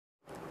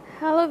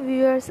Hello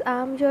viewers,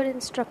 I'm your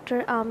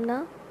instructor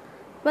Amna.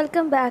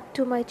 Welcome back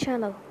to my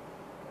channel.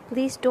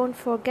 Please don't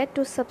forget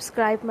to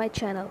subscribe my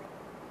channel.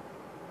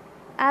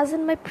 As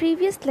in my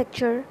previous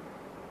lecture,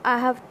 I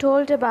have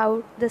told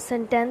about the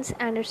sentence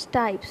and its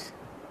types.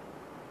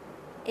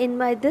 In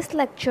this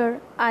lecture,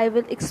 I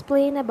will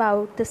explain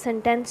about the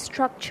sentence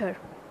structure.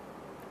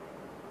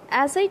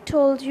 As I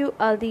told you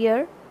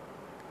earlier,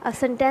 a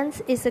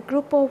sentence is a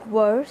group of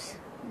words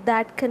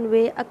that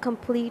convey a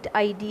complete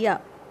idea.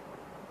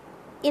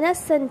 In a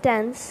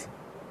sentence,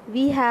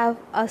 we have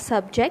a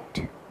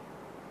subject,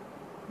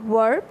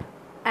 verb,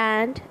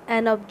 and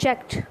an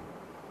object.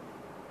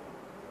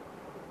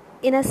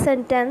 In a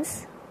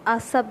sentence, a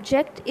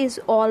subject is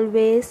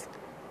always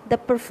the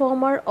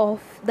performer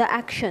of the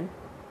action,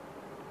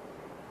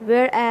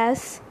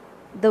 whereas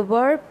the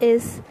verb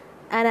is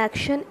an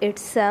action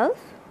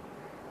itself,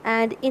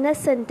 and in a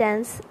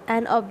sentence,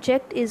 an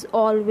object is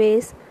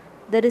always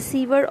the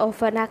receiver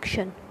of an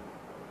action.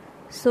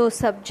 So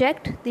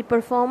subject, the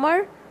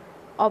performer,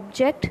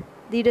 object,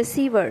 the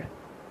receiver.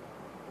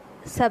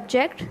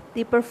 Subject,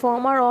 the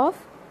performer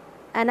of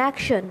an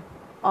action.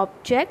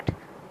 Object,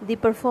 the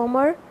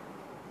performer,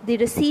 the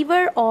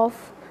receiver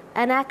of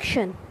an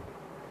action.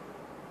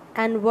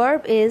 And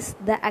verb is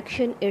the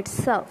action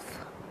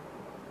itself.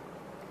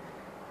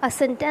 A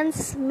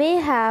sentence may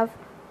have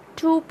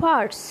two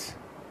parts,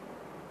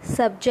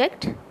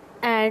 subject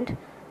and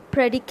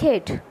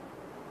predicate.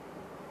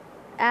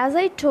 As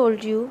I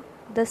told you,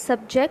 the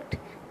subject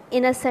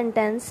in a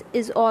sentence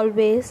is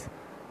always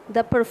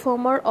the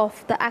performer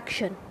of the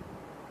action.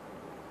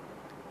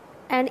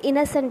 And in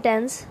a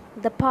sentence,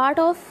 the part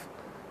of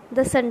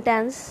the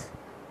sentence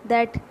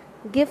that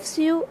gives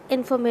you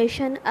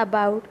information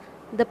about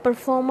the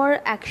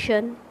performer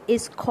action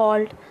is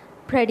called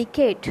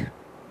predicate.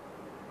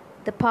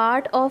 The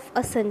part of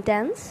a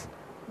sentence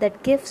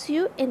that gives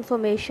you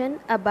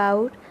information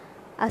about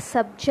a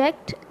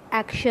subject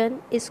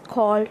action is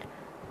called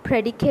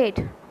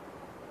predicate.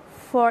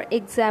 For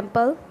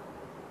example,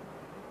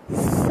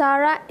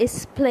 Sarah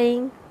is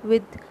playing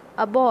with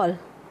a ball.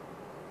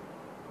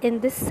 In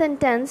this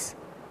sentence,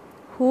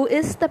 who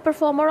is the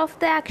performer of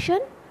the action?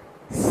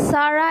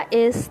 Sarah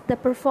is the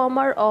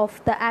performer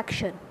of the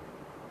action.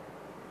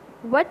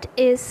 What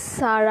is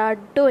Sarah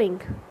doing?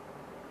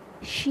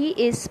 She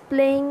is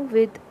playing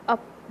with a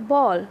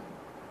ball.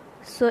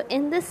 So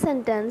in this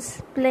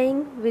sentence,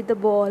 playing with the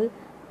ball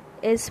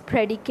is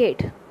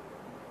predicate.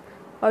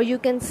 Or you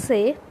can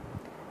say,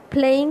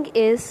 playing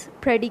is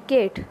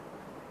predicate.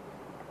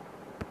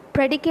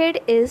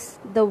 Predicate is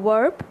the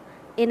verb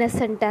in a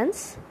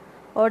sentence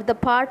or the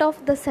part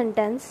of the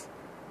sentence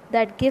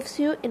that gives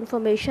you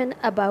information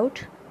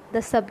about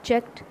the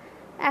subject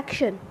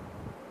action.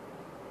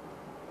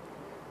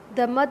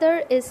 The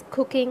mother is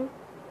cooking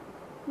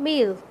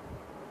meal.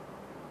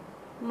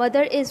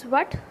 Mother is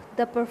what?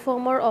 The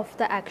performer of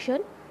the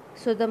action.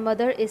 So the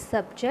mother is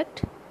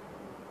subject.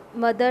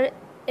 Mother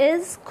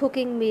is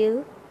cooking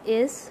meal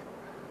is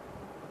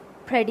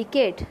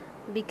predicate,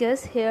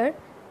 because here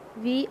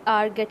we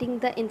are getting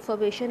the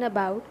information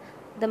about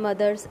the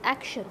mother's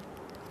action.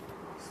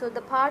 So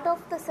the part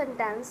of the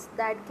sentence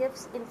that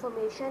gives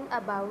information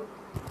about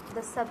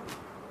the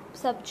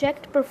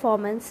subject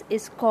performance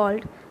is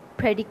called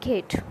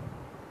predicate.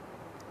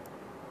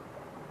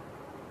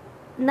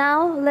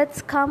 Now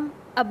let's come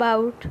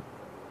about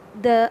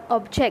the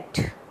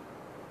object.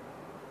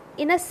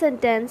 In a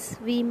sentence,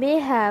 we may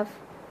have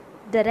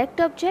direct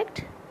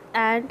object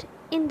and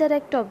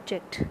indirect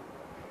object.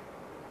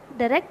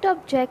 Direct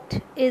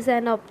object is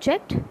an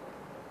object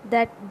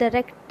that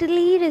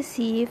directly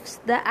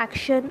receives the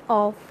action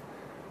of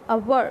a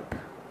verb,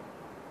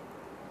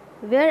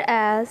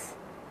 whereas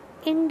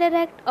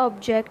indirect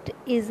object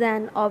is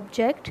an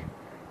object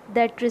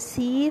that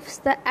receives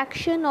the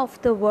action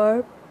of the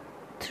verb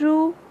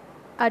through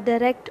a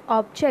direct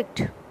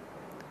object.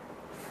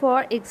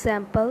 For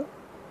example,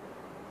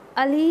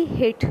 Ali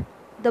hit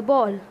the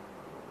ball.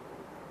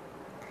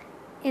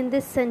 In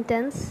this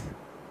sentence,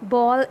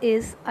 ball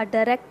is a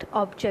direct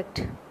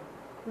object.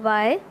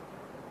 Why?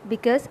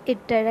 Because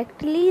it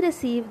directly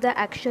receives the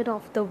action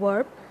of the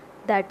verb,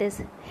 that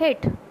is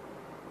hit.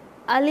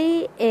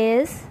 Ali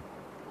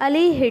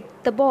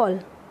hit the ball.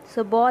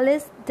 So ball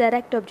is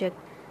direct object.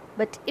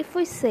 But if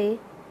we say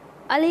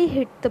Ali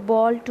hit the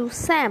ball to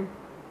Sam,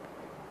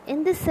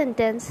 in this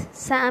sentence,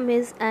 Sam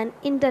is an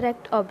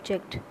indirect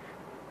object.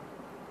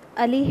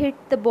 Ali hit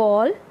the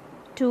ball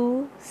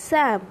to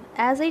Sam.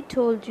 As I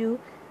told you,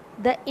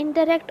 the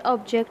indirect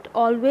object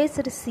always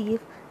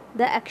receives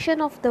the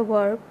action of the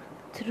verb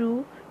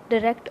through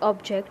direct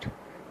object.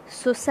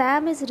 So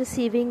Sam is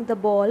receiving the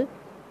ball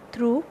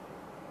through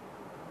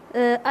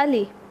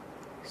Ali.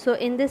 So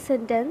in this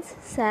sentence,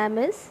 Sam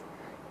is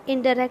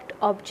indirect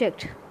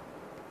object.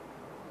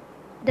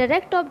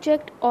 Direct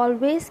object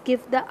always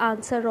give the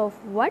answer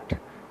of what,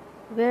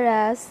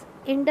 whereas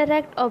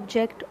indirect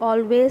object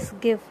always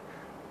give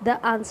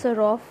the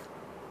answer of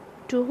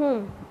to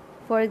whom.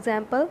 For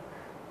example,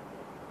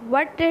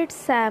 what did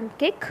Sam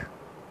kick?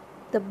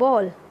 The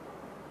ball,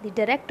 the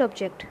direct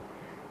object.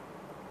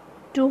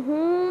 To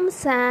whom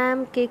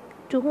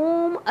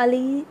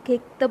Ali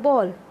kicked the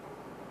ball?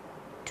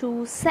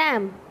 To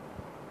Sam.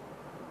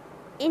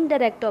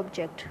 Indirect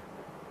object.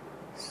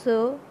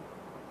 So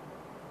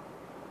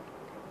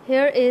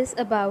here is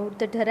about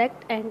the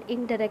direct and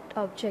indirect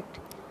object.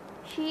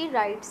 She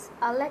writes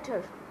a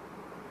letter.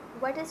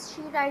 What is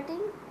she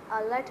writing?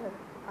 A letter,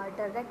 a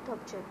direct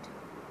object.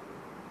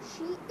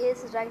 She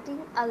is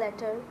writing a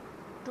letter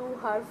to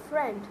her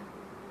friend.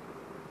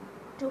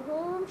 To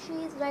whom she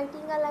is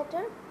writing a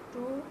letter?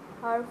 To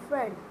her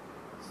friend.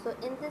 So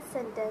in this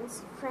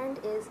sentence, friend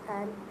is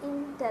an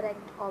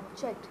indirect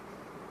object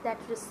that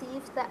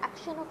receives the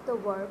action of the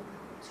verb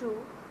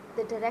through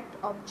the direct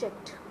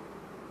object.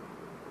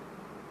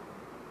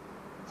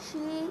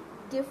 She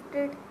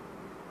gifted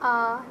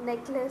a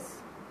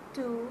necklace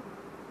to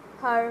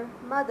her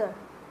mother.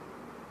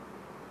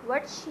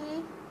 What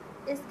she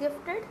is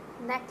gifted?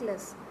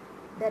 Necklace,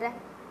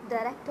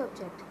 direct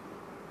object.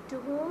 To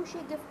whom she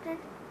gifted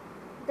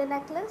the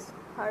necklace?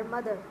 Her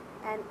mother,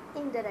 an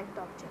indirect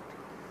object.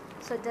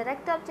 So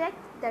direct object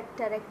that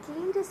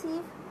directly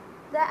receive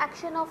the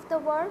action of the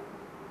verb,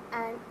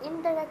 and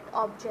indirect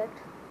object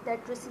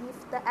that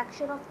receives the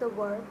action of the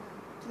verb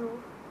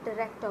through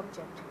direct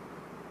object.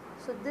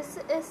 So this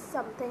is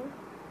something,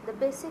 the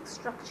basic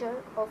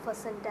structure of a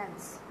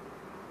sentence.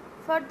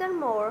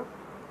 Furthermore,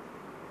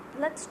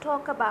 let's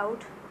talk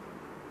about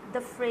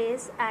the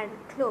phrase and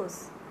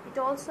clause. It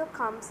also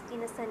comes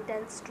in a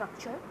sentence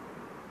structure.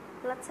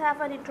 Let's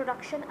have an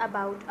introduction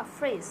about a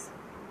phrase.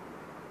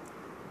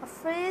 A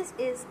phrase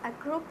is a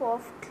group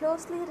of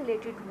closely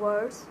related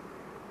words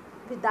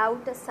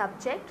without a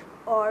subject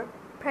or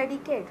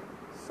predicate.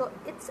 So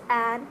it's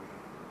an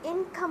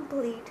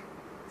incomplete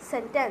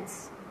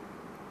sentence.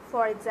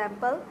 For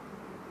example,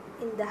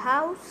 in the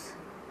house,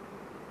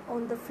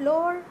 on the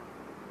floor,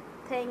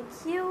 thank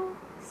you,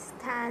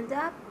 stand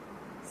up,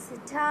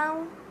 sit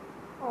down,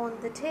 on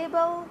the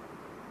table,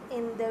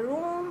 in the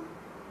room,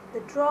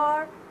 the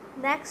drawer,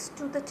 next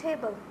to the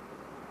table.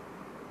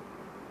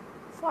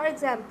 For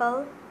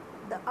example,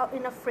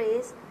 in a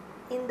phrase,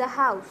 in the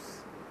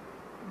house,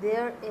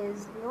 there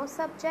is no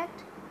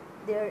subject,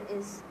 there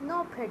is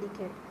no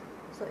predicate.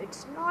 So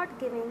it's not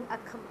giving a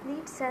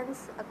complete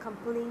sense, a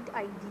complete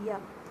idea.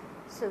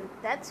 So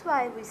that's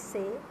why we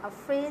say a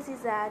phrase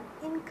is an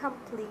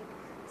incomplete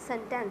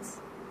sentence,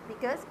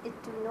 because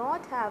it do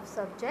not have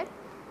subject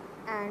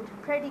and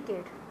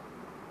predicate.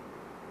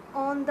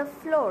 On the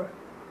floor,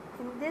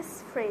 in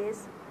this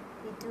phrase,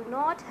 we do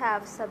not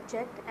have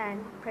subject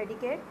and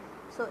predicate,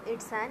 so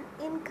it's an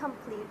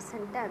incomplete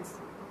sentence.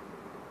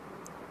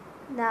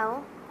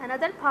 Now,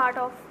 another part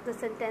of the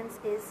sentence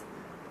is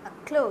a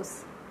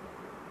clause.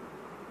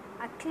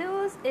 A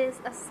clause is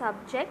a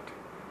subject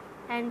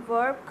and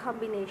verb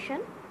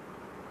combination,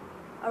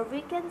 or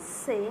we can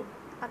say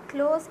a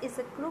clause is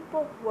a group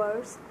of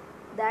words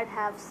that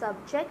have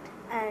subject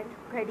and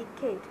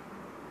predicate.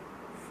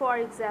 For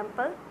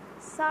example,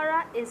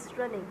 Sarah is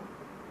running.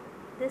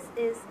 This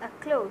is a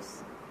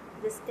clause.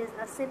 This is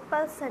a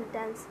simple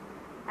sentence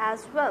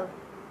as well.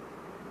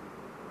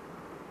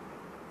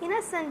 In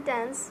a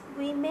sentence,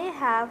 we may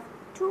have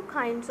two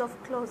kinds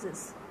of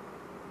clauses.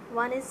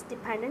 One is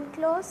dependent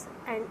clause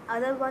and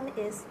other one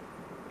is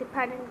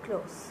dependent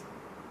clause.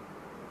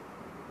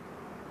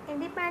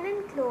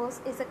 Independent clause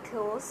is a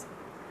clause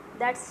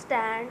that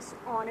stands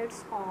on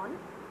its own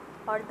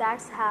or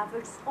that have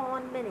its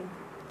own meaning,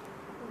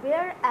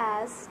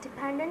 whereas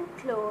dependent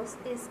clause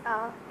is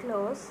a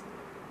clause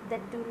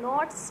that do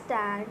not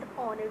stand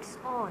on its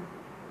own,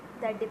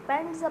 that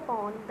depends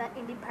upon the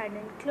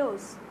independent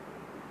clause.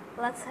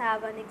 Let's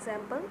have an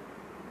example.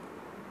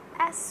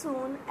 As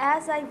soon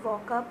as I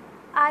woke up,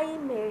 I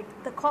made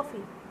the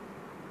coffee.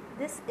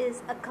 This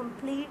is a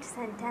complete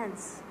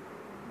sentence,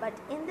 but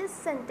in this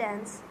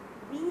sentence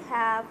we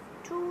have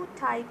two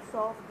types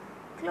of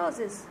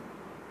clauses.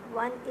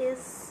 One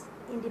is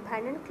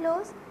independent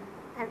clause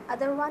and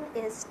other one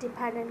is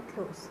dependent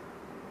clause.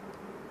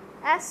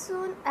 As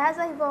soon as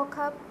I woke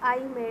up, I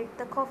made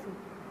the coffee.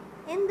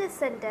 In this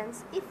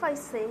sentence, if I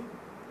say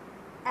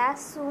as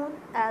soon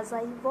as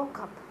I woke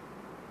up,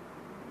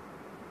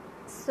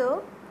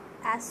 so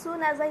as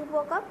soon as I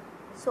woke up,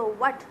 so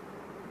what?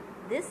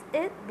 This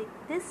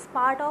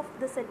part of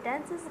the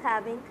sentence is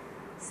having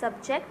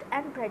subject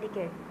and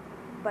predicate,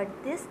 but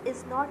this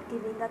is not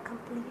giving a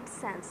complete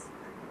sense.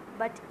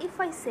 But if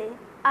I say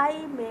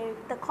I made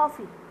the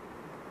coffee,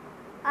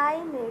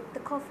 I made the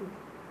coffee,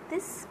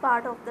 this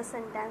part of the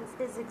sentence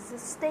is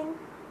existing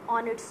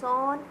on its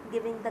own,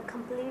 giving the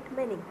complete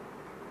meaning.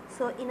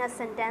 So in a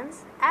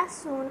sentence, as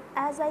soon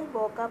as I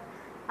woke up,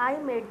 I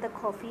made the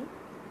coffee,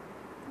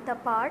 the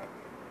part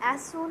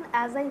as soon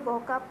as I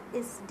woke up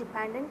is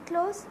dependent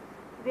clause,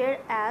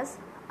 whereas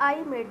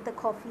I made the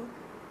coffee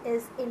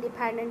is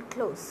independent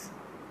clause.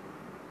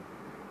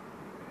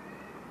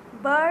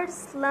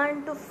 Birds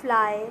learn to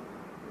fly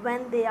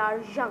when they are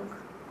young.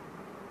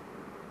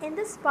 In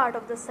this part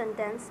of the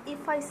sentence,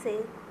 if I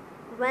say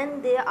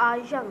when they are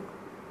young,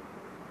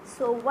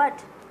 so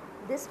what?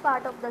 This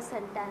part of the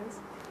sentence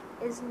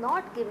is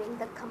not giving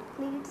the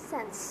complete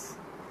sense.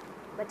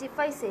 But if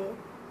I say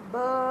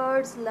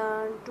birds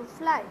learn to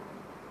fly,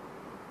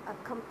 a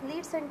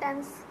complete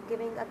sentence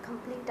giving a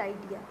complete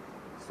idea.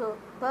 So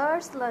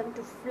birds learn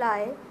to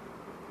fly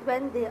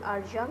when they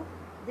are young.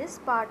 This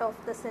part of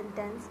the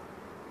sentence,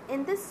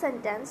 in this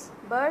sentence,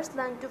 birds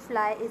learn to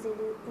fly is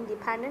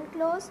independent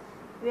clause,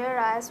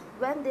 whereas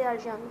when they are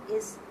young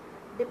is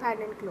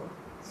dependent clause.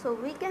 So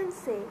we can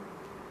say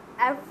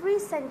every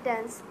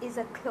sentence is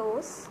a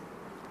clause,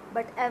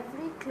 but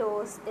every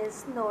clause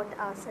is not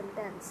a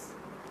sentence.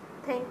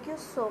 Thank you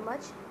so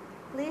much.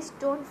 Please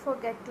don't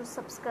forget to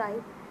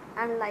subscribe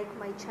and like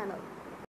my channel.